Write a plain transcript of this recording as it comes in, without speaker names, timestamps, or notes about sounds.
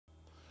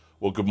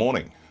Well, good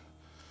morning.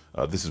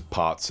 This is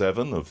part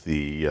 7 of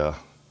the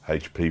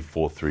HP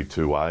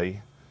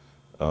 432A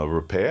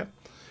repair.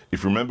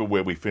 If you remember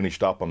where we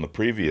finished up on the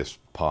previous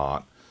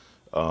part,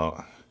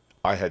 I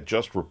had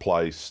just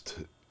replaced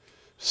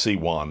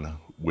C1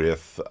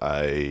 with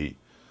a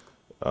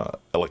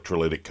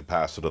electrolytic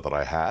capacitor that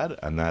I had,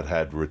 and that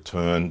had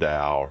returned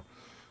our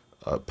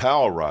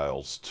power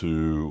rails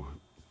to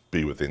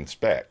be within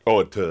spec,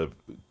 or to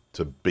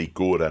be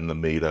good and the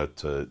meter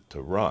to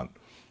run.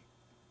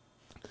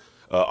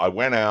 I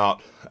went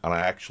out and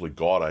I actually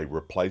got a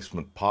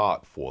replacement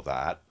part for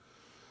that,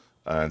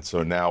 and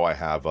so now I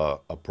have a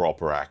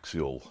proper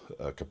axial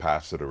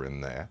capacitor in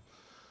there,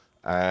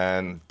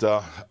 and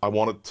I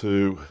wanted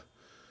to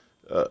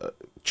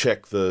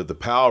check the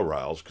power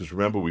rails, because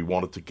remember we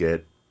wanted to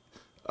get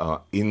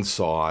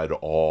inside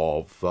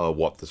of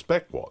what the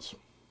spec was.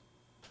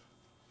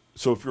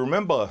 So if you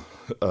remember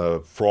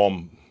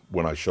from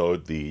when I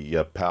showed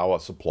the power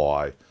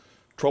supply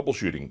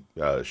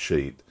troubleshooting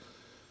sheet,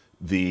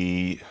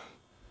 the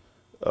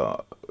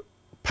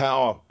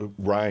power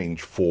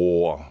range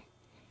for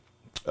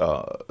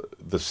the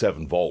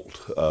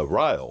 7-volt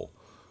rail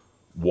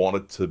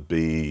wanted to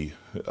be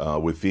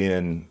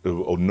within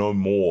or no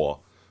more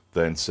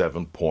than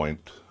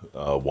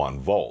 7.1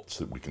 volts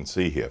that we can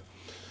see here.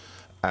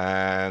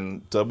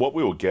 And what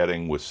we were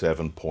getting was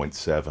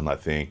 7.7, I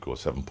think, or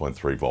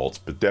 7.3 volts,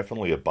 but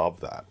definitely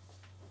above that.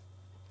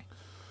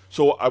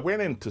 So I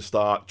went in to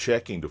start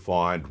checking to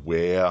find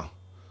where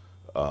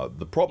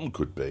the problem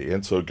could be.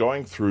 And so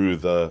going through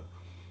the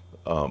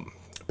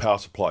power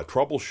supply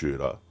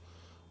troubleshooter,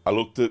 I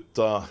looked at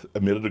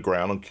emitter to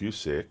ground on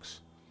Q6,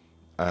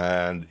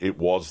 and it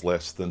was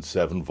less than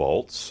 7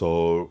 volts.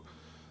 So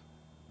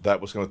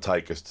that was going to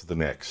take us to the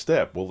next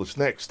step. Well, this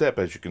next step,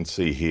 as you can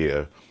see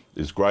here,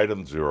 is greater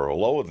than 0 or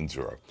lower than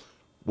 0.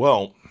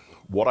 Well,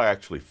 what I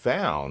actually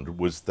found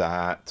was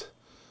that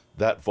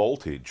that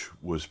voltage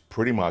was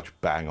pretty much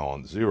bang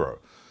on 0.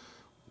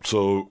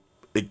 So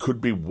it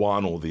could be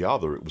one or the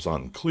other. It was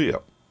unclear.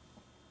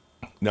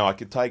 Now, I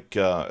could take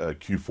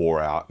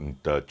Q4 out and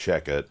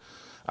check it,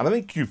 and I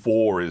think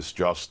Q4 is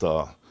just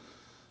a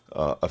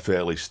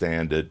fairly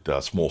standard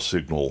small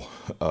signal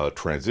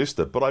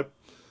transistor. But I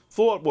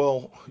thought,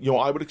 well, you know,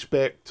 I would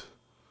expect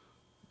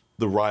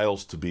the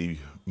rails to be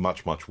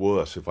much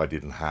worse if I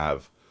didn't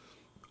have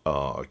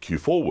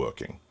Q4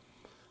 working.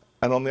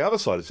 And on the other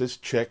side, it says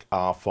check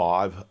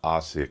R5,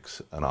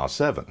 R6, and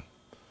R7.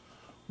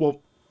 Well,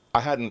 I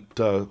hadn't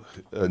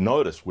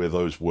noticed where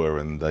those were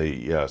in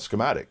the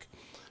schematic.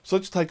 So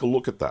let's take a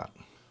look at that.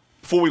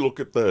 Before we look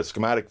at the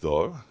schematic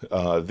though,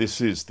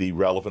 this is the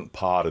relevant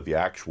part of the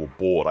actual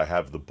board. I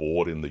have the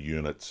board in the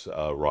units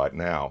right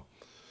now.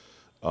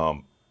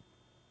 But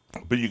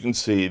you can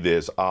see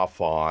there's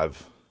R5,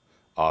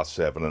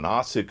 R7, and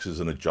R6 is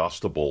an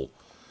adjustable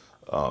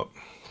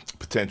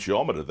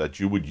potentiometer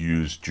that you would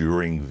use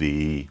during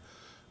the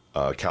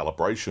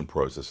calibration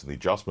process and the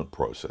adjustment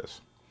process.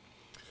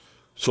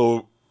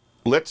 So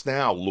let's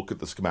now look at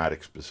the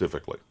schematic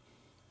specifically.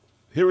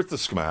 Here is the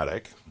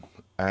schematic,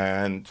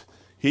 and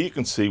here you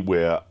can see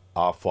where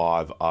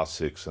R5,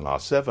 R6, and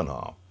R7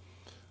 are.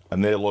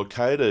 And they're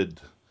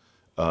located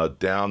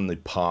down the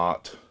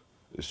part,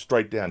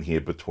 straight down here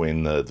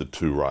between the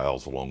two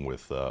rails along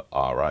with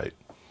R8.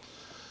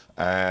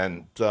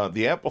 And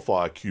the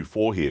amplifier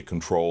Q4 here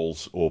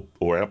controls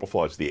or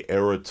amplifies the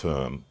error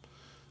term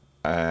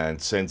and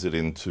sends it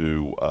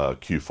into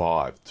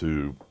Q5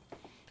 to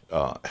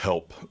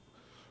help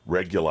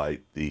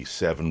regulate the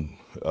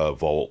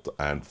 7-volt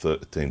and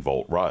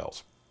 13-volt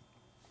rails.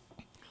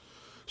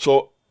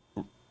 So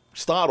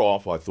start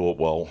off, I thought,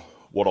 well,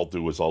 what I'll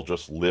do is I'll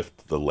just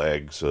lift the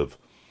legs of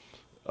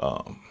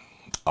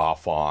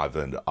R5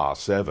 and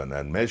R7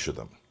 and measure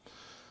them.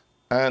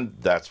 And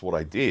that's what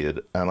I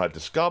did, and I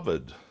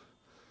discovered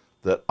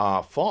that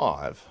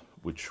R5,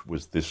 which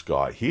was this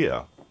guy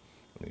here,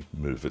 let me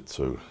move it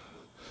to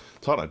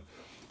tighten,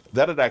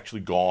 that had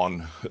actually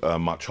gone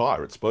much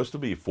higher. It's supposed to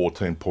be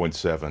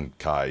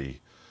 14.7K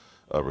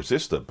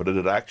resistor, but it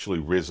had actually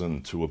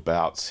risen to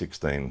about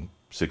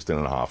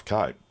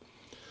 16.5K.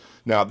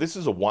 Now, this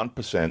is a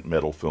 1%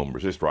 metal film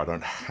resistor. I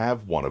don't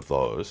have one of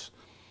those.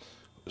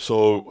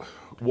 So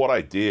what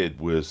I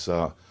did was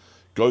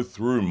go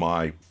through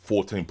my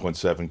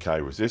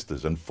 14.7K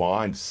resistors and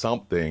find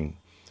something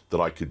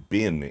that I could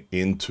bin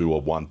into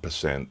a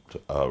 1%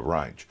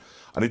 range.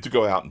 I need to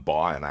go out and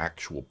buy an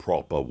actual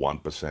proper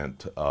 1%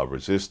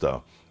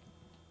 resistor,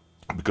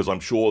 because I'm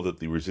sure that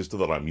the resistor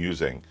that I'm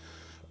using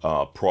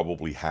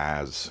probably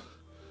has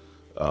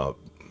you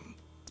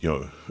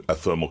know, a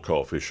thermal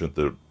coefficient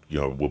that, you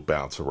know, will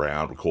bounce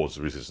around, will cause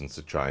the resistance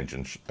to change,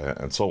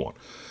 and so on.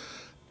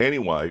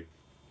 Anyway,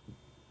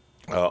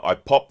 I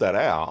popped that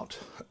out,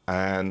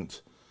 and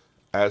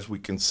as we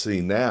can see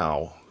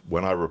now,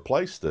 when I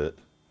replaced it,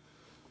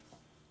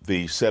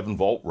 the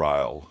 7-volt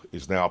rail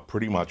is now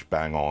pretty much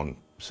bang on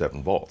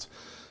 7 volts.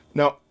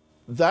 Now,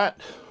 that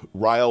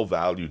rail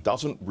value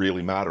doesn't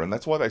really matter, and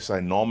that's why they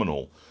say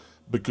nominal,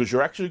 because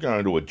you're actually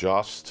going to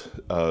adjust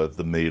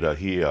the meter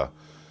here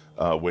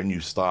when you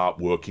start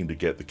working to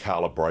get the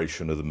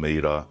calibration of the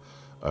meter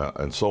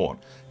and so on.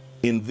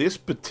 In this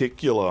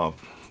particular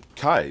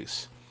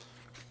case,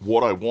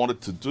 what I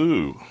wanted to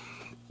do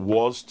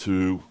was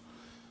to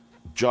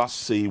just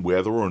see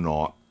whether or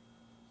not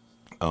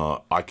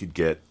I could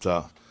get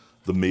the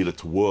meter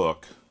to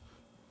work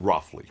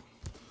roughly.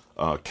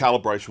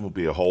 Calibration will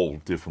be a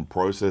whole different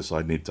process.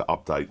 I need to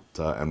update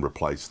and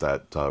replace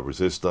that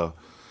resistor,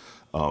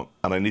 and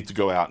I need to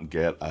go out and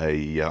get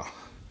a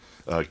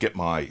get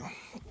my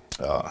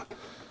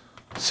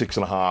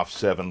 6.5,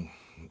 7,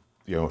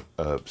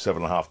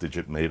 7.5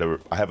 digit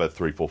meter. I have a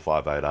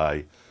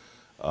 3458A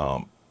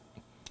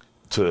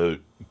to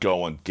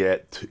go and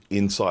get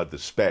inside the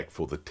spec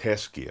for the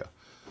test gear.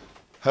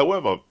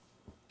 However,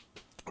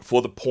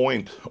 for the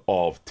point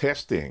of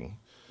testing,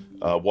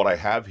 what I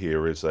have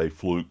here is a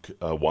Fluke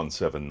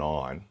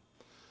 179,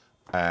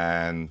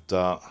 and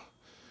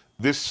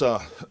this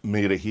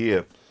meter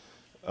here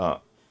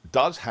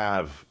does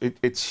have,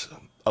 it's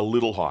a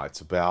little high. It's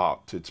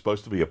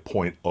supposed to be a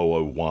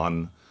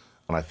 0.001,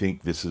 and I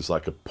think this is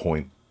like a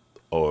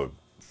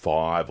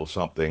 0.05 or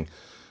something.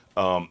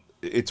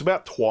 It's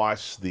about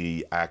twice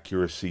the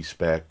accuracy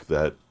spec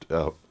that,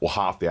 or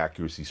half the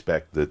accuracy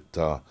spec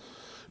that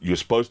you're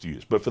supposed to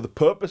use. But for the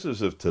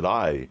purposes of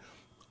today,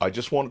 I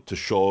just wanted to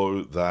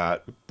show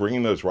that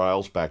bringing those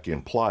rails back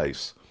in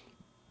place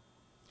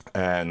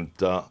and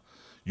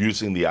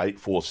using the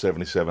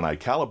 8477A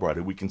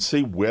calibrator, we can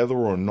see whether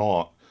or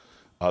not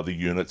the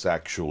unit's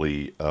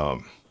actually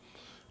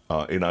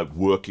in a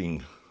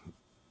working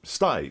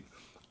state.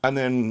 And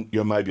then,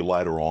 maybe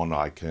later on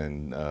I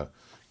can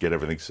get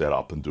everything set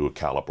up and do a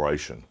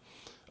calibration.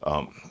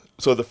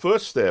 So the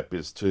first step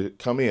is to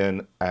come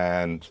in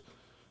and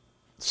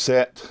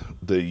set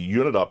the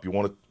unit up. You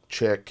want to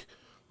check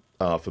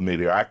for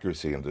meter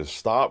accuracy, and to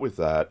start with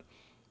that,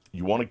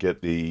 you want to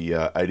get the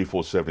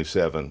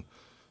 8477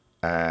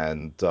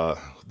 and the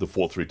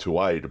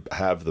 432A to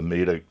have the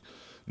meter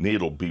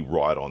needle be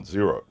right on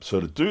 0. So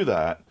to do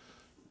that,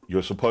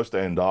 you're supposed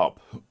to end up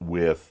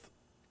with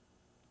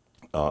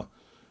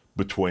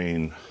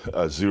between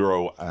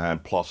 0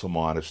 and plus or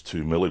minus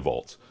 2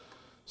 millivolts.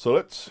 So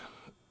let's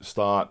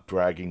start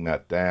dragging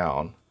that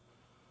down,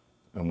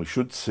 and we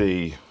should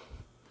see,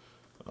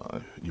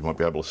 you might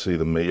be able to see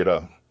the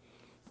meter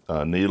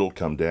needle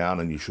come down,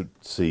 and you should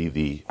see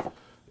the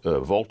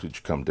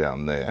voltage come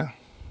down there.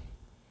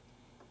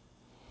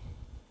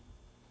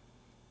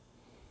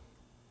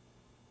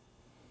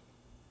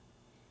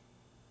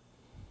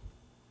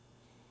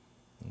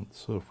 And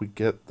so if we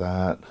get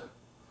that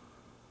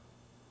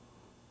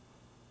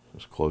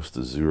as close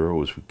to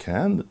 0 as we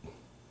can,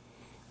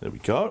 there we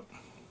go.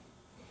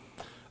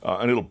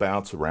 And it'll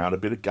bounce around a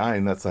bit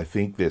again. I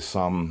think there's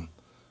some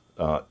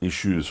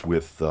issues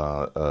with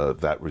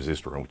that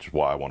resistor, which is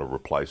why I want to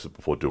replace it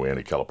before doing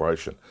any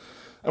calibration.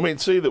 I mean,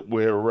 see that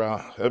we're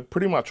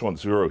pretty much on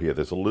 0 here.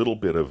 There's a little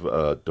bit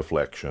of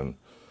deflection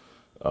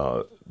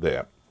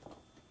there.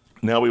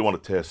 Now we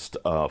want to test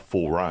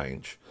full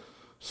range.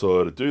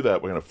 So to do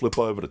that, we're going to flip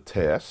over to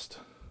test,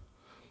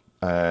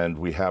 and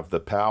we have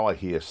the power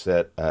here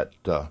set at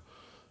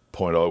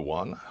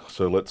 0.01.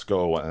 So let's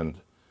go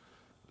and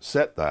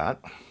set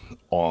that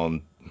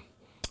on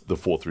the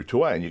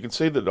 432A, and you can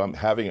see that I'm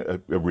having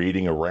a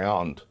reading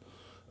around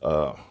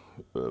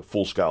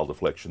full scale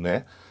deflection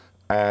there.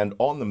 And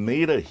on the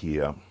meter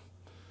here,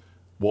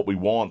 what we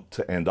want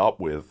to end up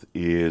with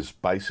is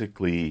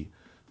basically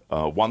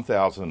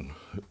 1,000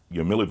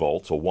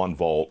 millivolts, or 1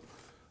 volt,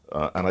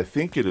 and I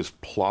think it is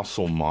plus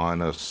or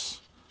minus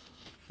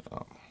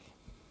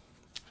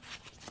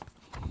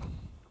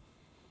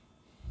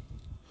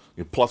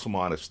plus or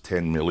minus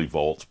 10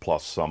 millivolts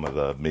plus some of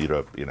the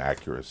meter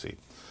inaccuracy.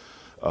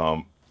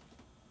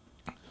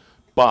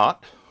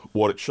 But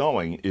what it's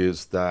showing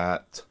is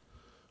that,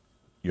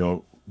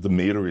 the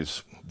meter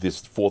is,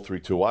 this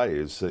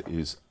 432A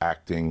is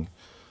acting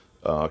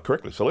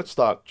correctly. So let's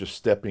start just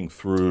stepping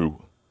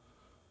through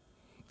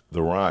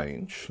the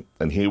range.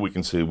 And here we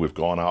can see we've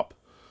gone up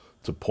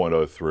to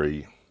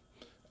 0.03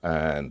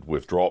 and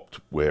we've dropped.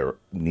 We're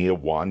near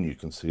 1. You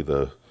can see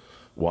the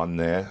 1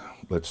 there.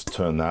 Let's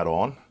turn that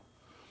on.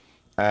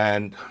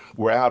 And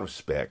we're out of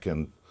spec,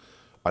 and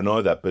I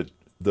know that, but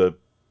the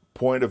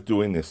point of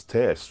doing this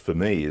test for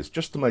me is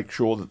just to make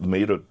sure that the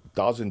meter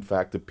does in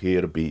fact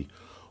appear to be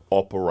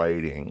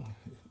operating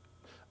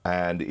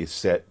and is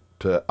set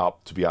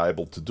up to be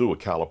able to do a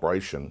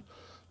calibration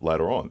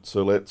later on.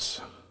 So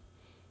let's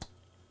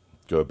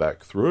go back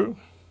through,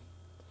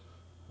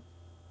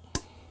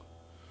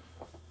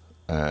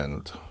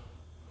 and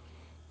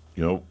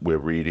we're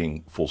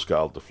reading full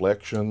scale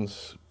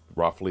deflections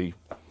roughly.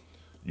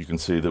 You can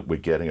see that we're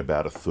getting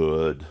about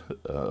 1/3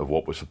 of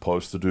what we're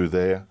supposed to do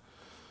there.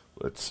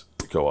 Let's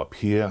go up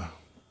here.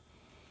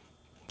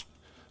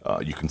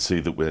 You can see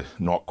that we're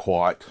not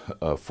quite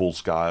full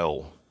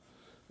scale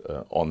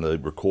on the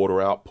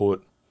recorder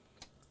output.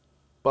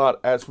 But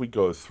as we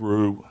go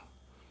through,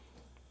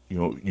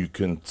 you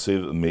can see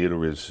that the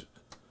meter is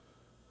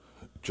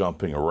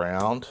jumping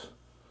around,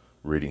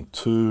 reading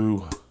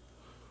 2,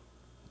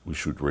 we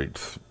should read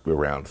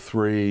around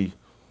 3.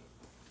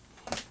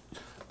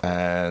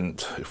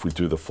 And if we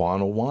do the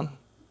final one,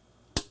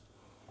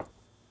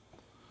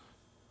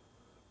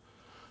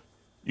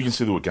 you can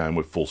see that we're going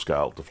with full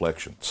scale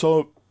deflection.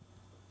 So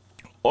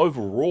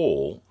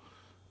overall,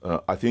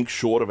 I think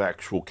short of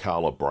actual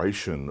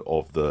calibration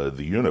of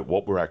the unit,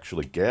 what we're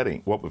actually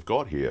getting, what we've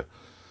got here,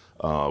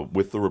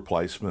 with the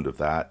replacement of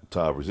that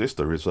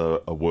resistor is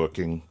a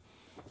working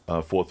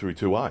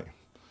 432A.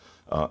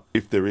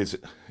 If there is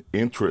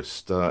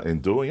interest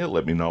in doing it,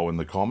 let me know in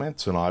the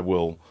comments, and I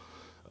will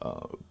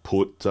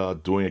put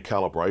doing a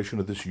calibration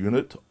of this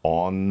unit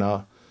on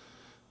the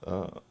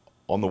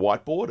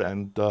whiteboard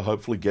and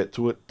hopefully get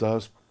to it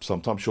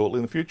sometime shortly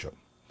in the future.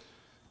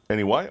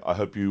 Anyway, I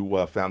hope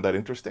you found that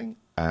interesting,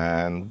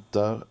 and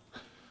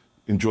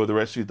enjoy the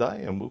rest of your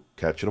day, and we'll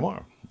catch you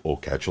tomorrow, or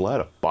catch you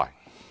later. Bye.